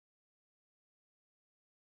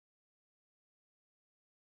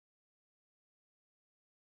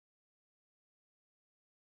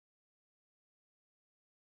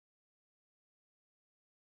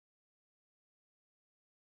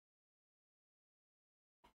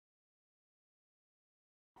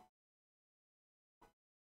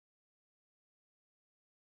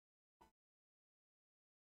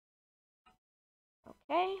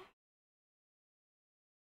Okay.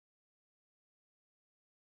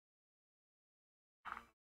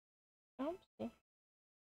 Oopsie.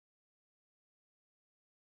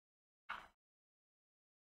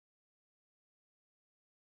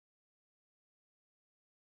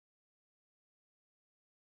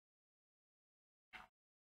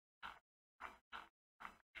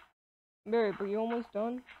 Babe, are you almost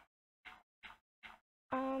done?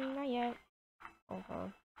 Not yet.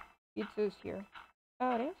 Okay. Pizza's here.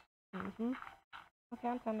 Oh, it is? Mm-hmm. Okay,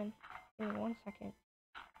 I'm coming. Give me 1 second.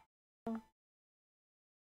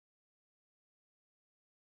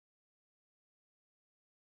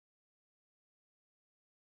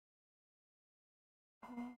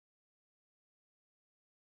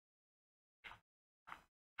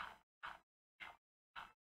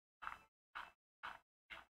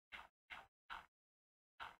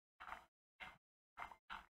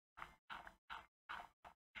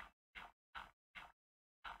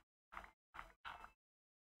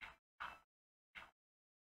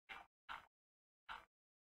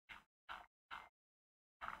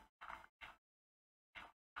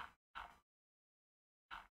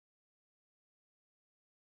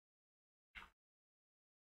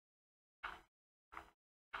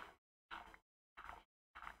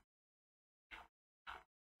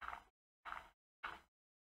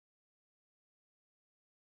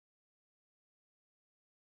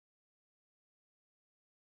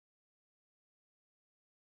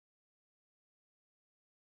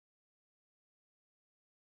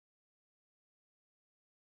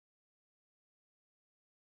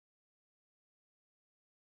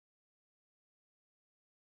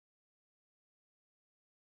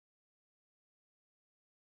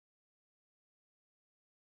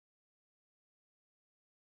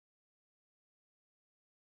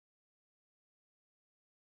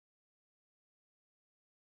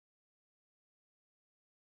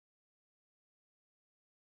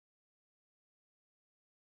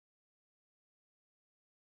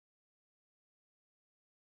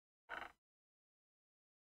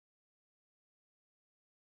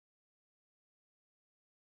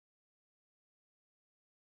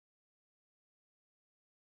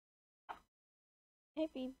 Hey,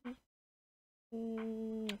 baby.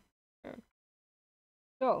 Mm.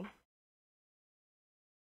 So,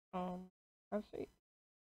 let's see.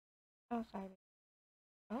 Outside.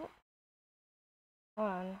 Oh, hold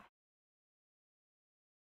on.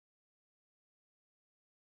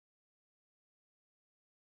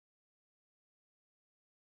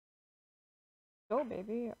 So,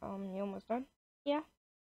 baby, you almost done? Yeah,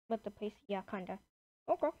 but the place, yeah, kinda.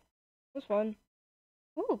 Okay, that's fun.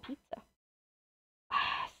 Ooh, pizza.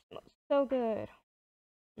 Ah, smells so good.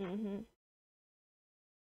 Mm-hmm.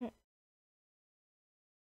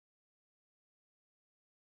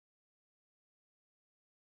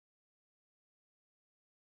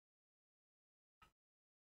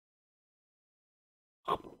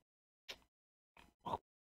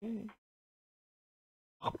 Mm.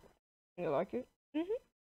 You like it? Mm-hmm.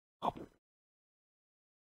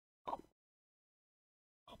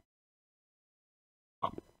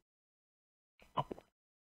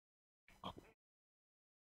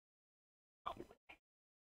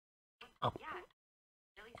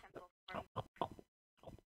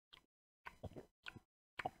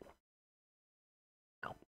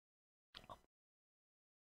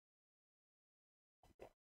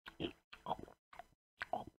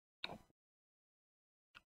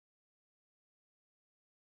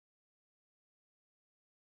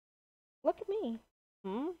 Look at me.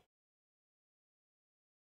 Hmm?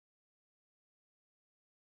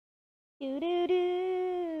 Do do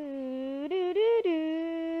do do do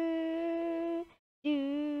do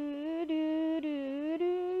do do do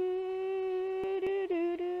do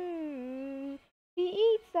do do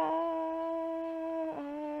pizza.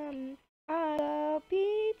 I love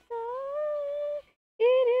pizza. It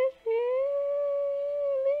is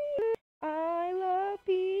really good. I love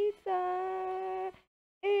pizza.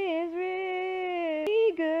 It is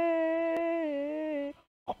really good.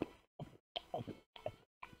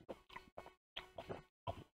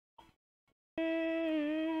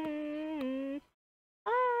 Mm, I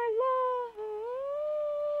love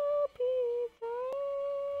pizza,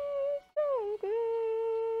 so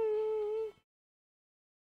good.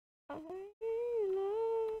 I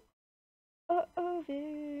love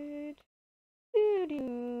it. Do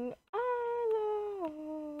do. I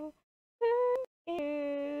love it.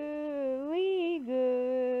 Really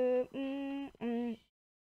good.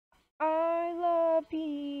 I love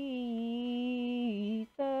pizza.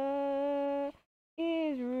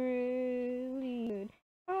 Is really good.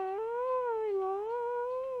 I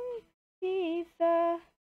love pizza.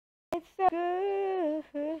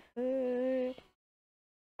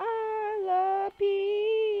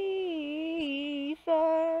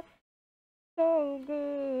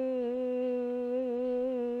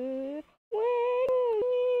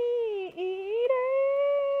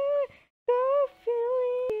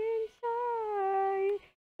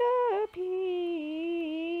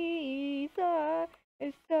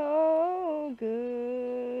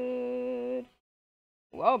 good.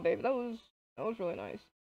 Wow, babe, that was really nice.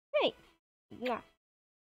 Hey, nah,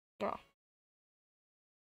 nah.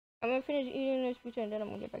 I'm gonna finish eating this pizza and then I'm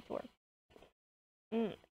gonna get back to work.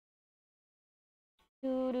 Mm.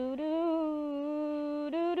 Do do do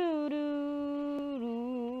do do do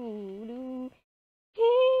do do.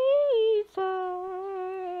 Pizza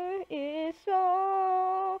is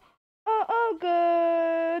so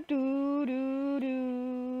good. Do do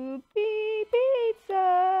do.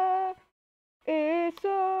 Pizza is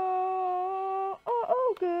so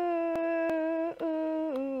good.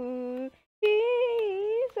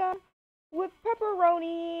 Pizza with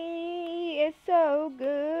pepperoni is so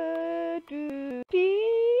good.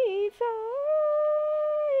 Pizza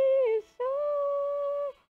is so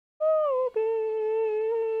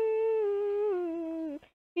good.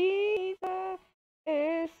 Pizza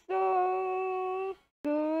is so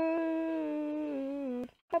good.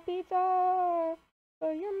 A pizza,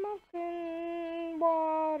 but your mouth can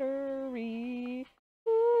watery.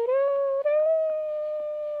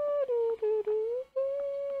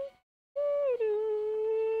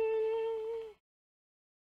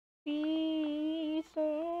 Pizza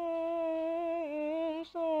is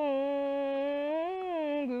so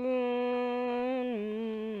good.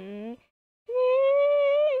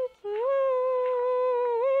 Pizza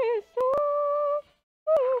is so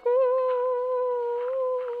good.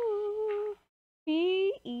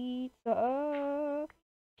 Pizza,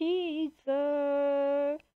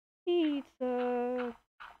 pizza, pizza,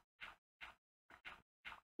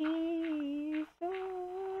 pizza,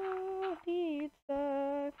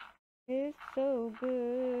 pizza. It's so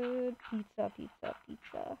good. Pizza, pizza,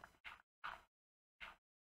 pizza.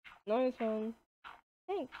 Nice one.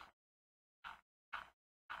 Thanks.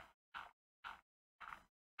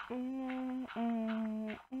 Mm,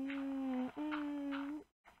 mm, mm, mm.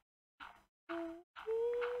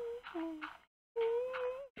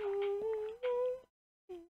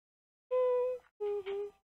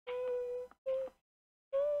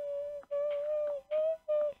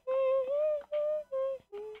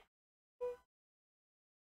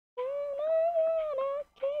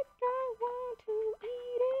 I want to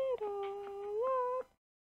eat it all up.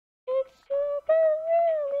 It's super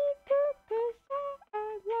really good 'cause I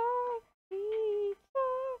love pizza.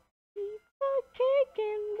 Pizza, cake,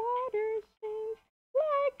 and water seems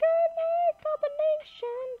like a nice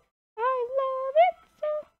combination. I love it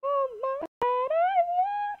so much that I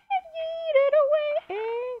want to eat it away.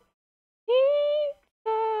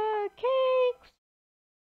 Pizza cakes,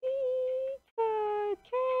 pizza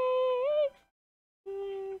cakes,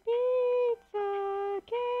 pizza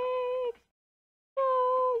cakes. So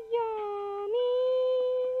yummy.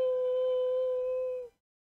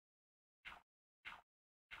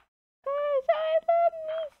 'Cause I love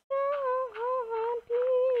me some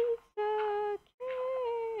pizza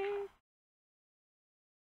cake.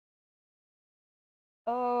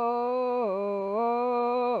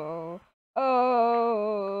 Oh,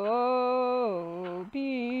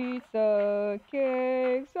 pizza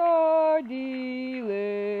cakes are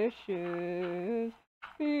delicious.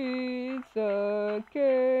 Pizza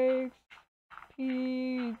cakes.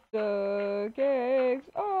 Pizza cakes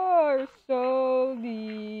are so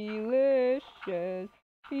delicious.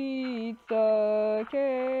 Pizza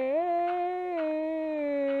cakes.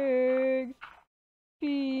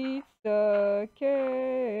 Pizza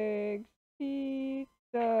cakes.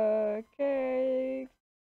 Pizza cakes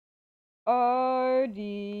are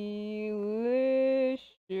delicious.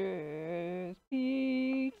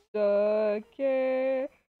 Pizza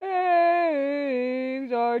cakes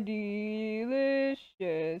are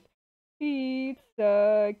delicious.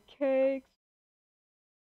 Pizza cakes.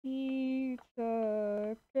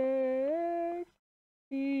 Pizza cakes.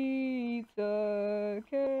 Pizza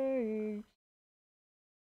cakes.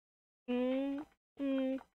 Mm,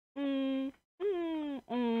 mm, mm,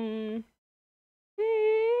 mm.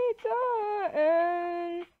 Pizza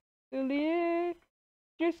and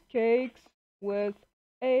delicious cakes with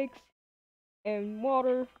eggs and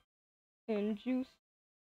water and juice.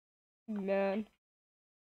 Man,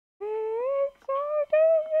 eggs are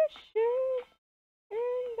delicious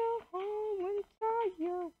in the whole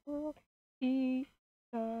entire world.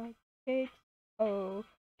 Pizza cakes, oh,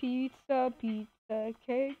 pizza, pizza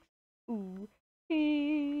cakes, ooh, pizza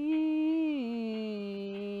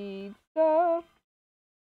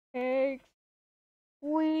cakes.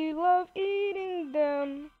 We love eating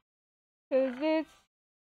them 'cause it's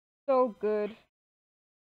so good.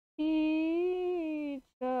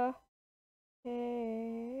 Pizza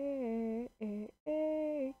cake,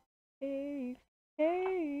 cake,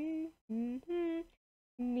 cake.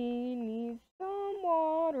 Me needs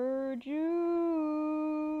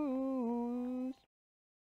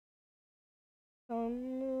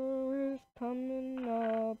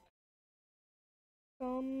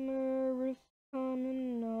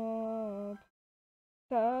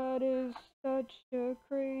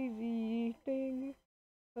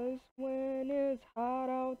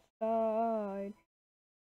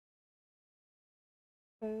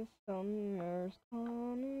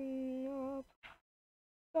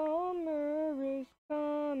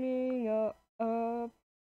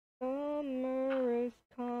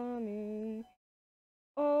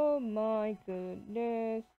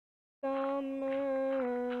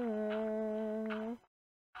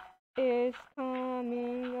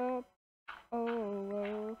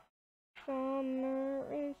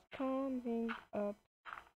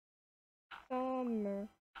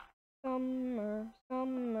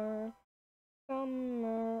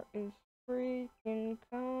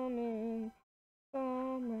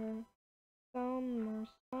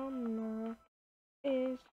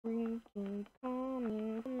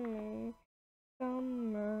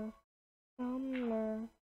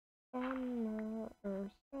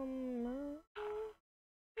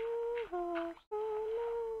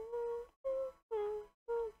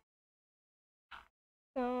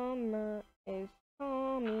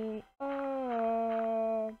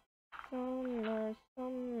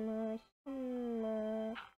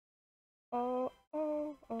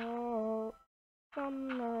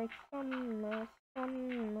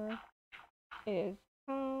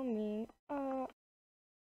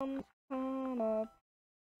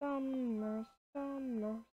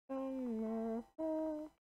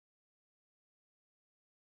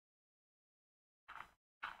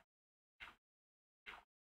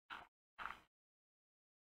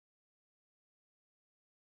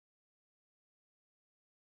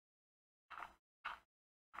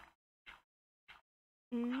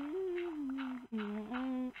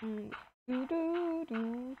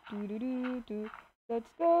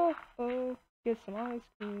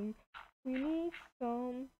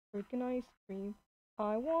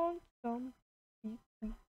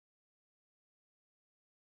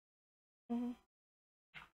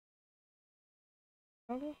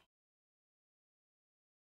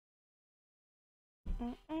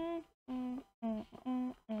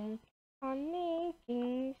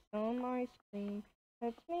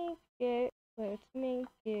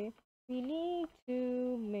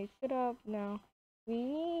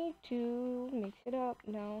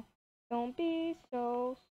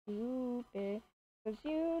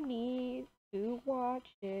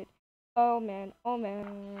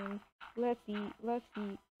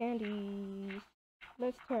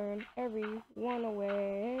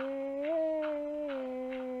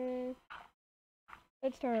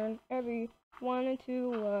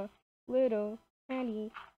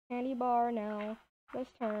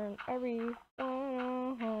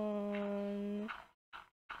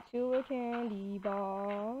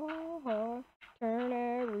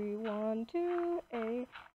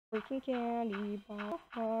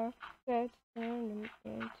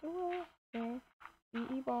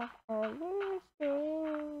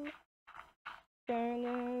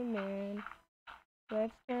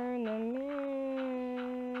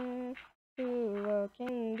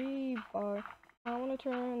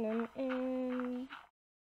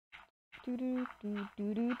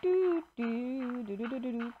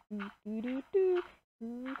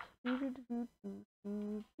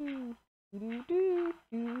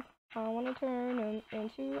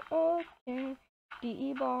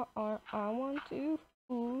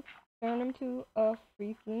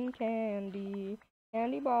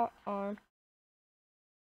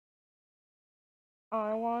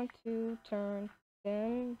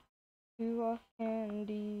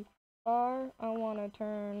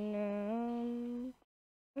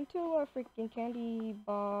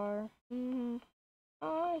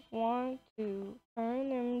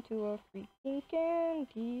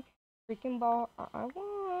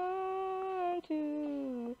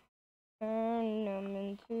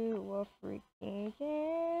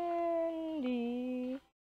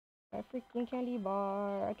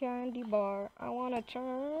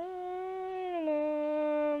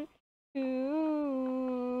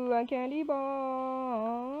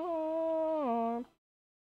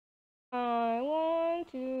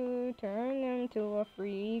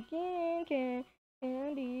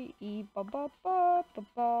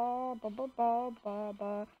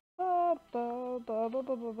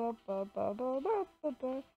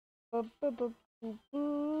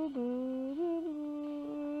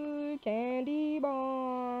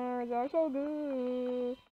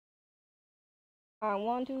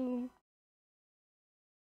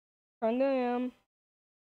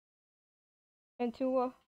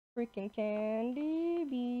freaking candy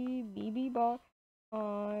BB bar.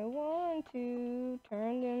 I want to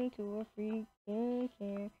turn them to a freaking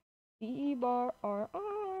candy bar. Or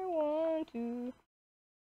I want to.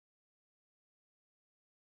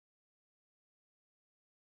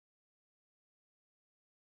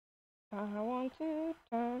 I want to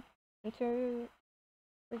turn into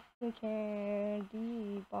freaking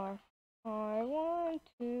candy bar. I want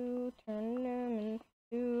to turn them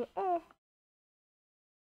into a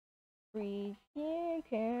freaking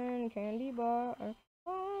candy bar. I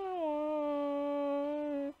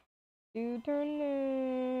want to turn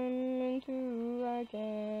them into a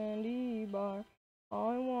candy bar. I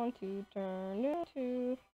want to turn them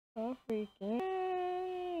into a freaking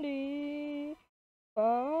candy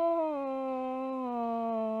bar.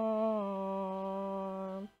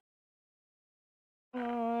 I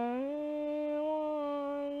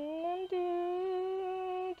want them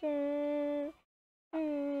to turn to a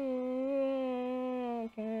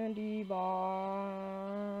candy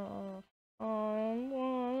bar. I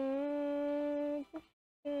want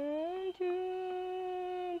them to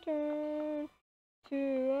turn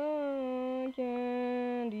to a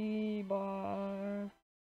candy bar.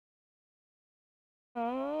 I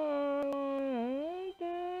want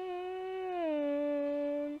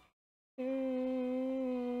them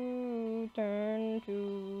to turn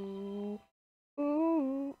to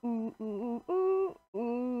ooh ooh ooh ooh ooh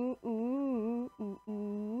ooh ooh ooh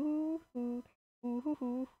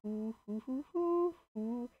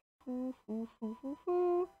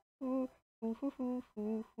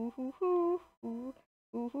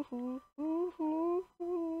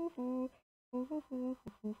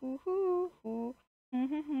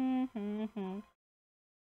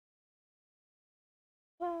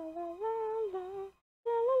La la la la la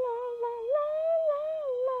la la la la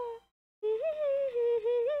la.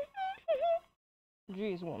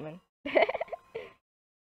 Jeez, woman.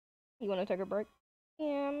 You wanna take a break?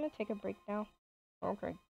 Yeah, I'm gonna take a break now.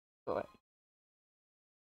 Okay, go ahead.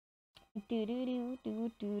 Do do do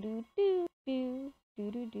do do do do do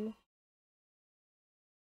do do do.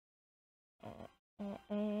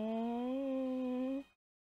 Mm,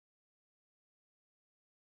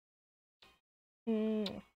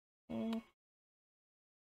 mm, mm,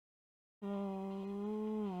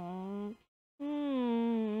 mm,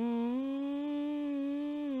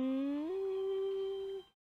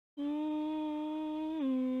 mm,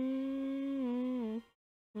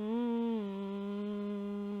 mm,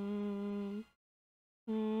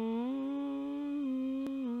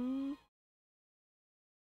 mm.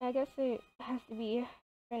 I guess it has to be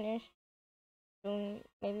finished soon.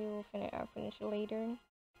 Maybe we'll finish. I'll finish it later.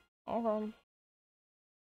 Okay.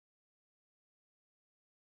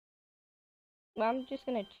 Well, I'm just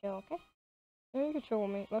gonna chill. Okay. You can chill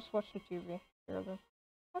with me. Let's watch some TV together.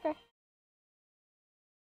 Okay.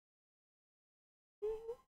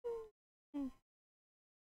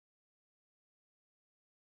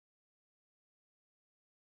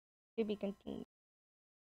 To be continued.